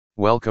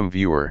Welcome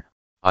viewer,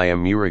 I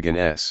am Murugan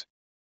S.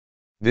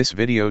 This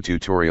video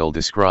tutorial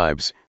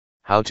describes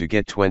how to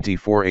get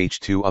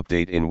 24H2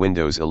 update in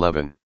Windows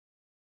 11.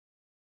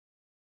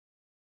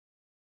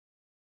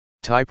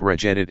 Type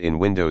Regedit in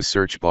Windows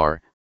search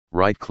bar,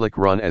 right-click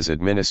Run as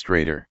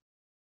administrator.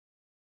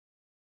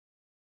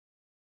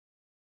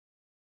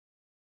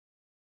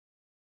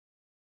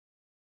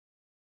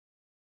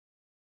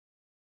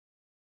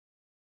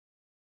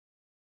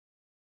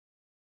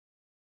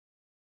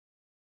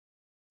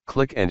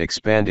 Click and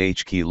expand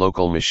HKey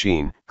local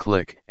machine,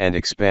 click and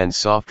expand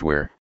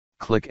software,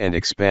 click and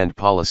expand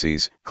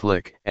policies,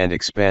 click and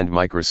expand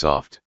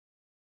Microsoft.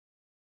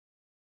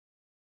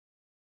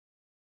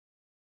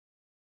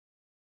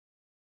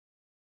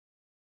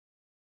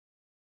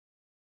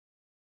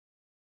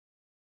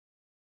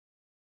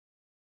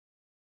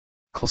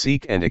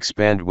 Seek and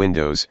expand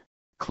Windows,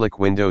 click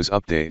Windows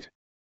Update.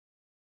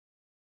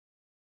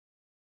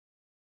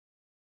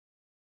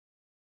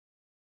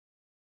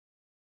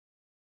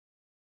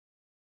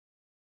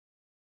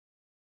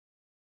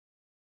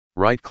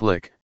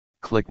 Right-click,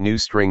 click New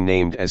String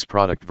named as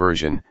Product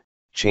Version,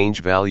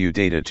 change value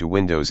data to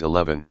Windows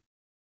 11.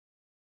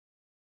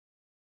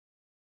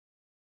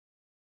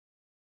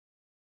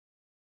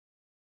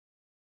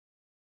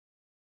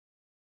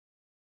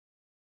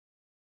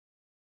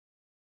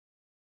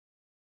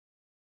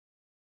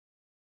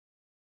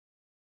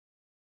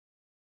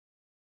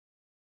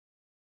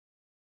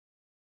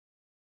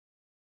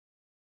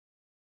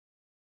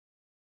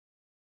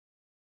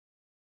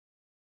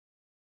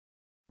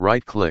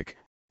 Right-click,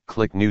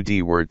 click New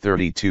DWord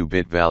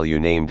 32-bit value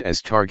named as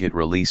Target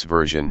Release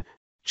Version,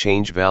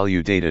 change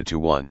value data to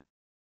 1.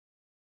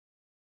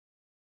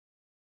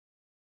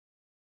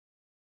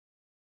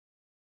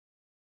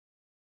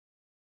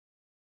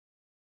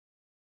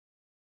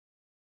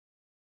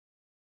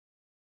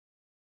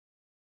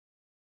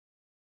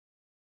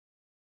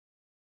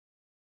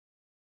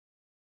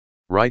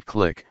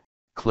 Right-click,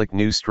 click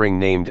New String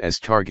named as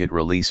Target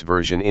Release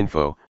Version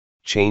Info,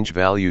 change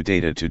value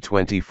data to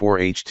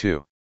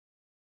 24H2.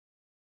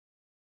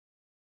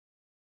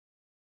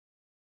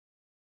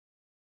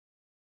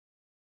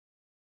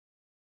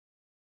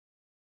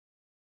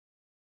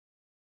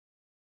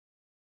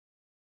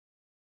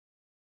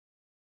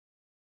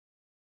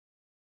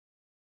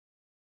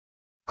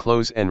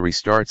 Close and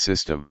restart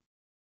system.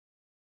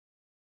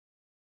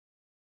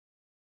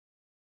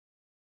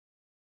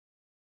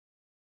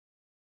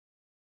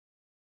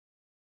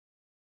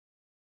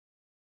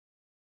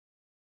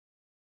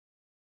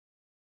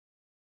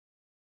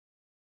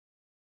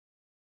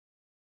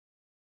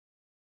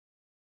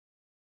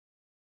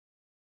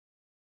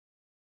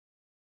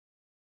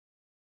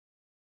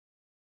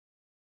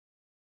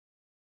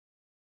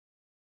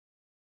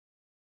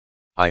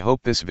 I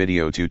hope this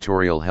video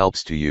tutorial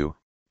helps to you.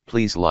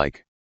 Please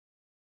like,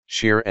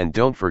 share and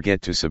don't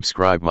forget to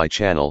subscribe my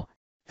channel.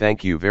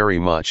 Thank you very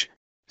much.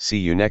 See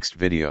you next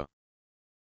video.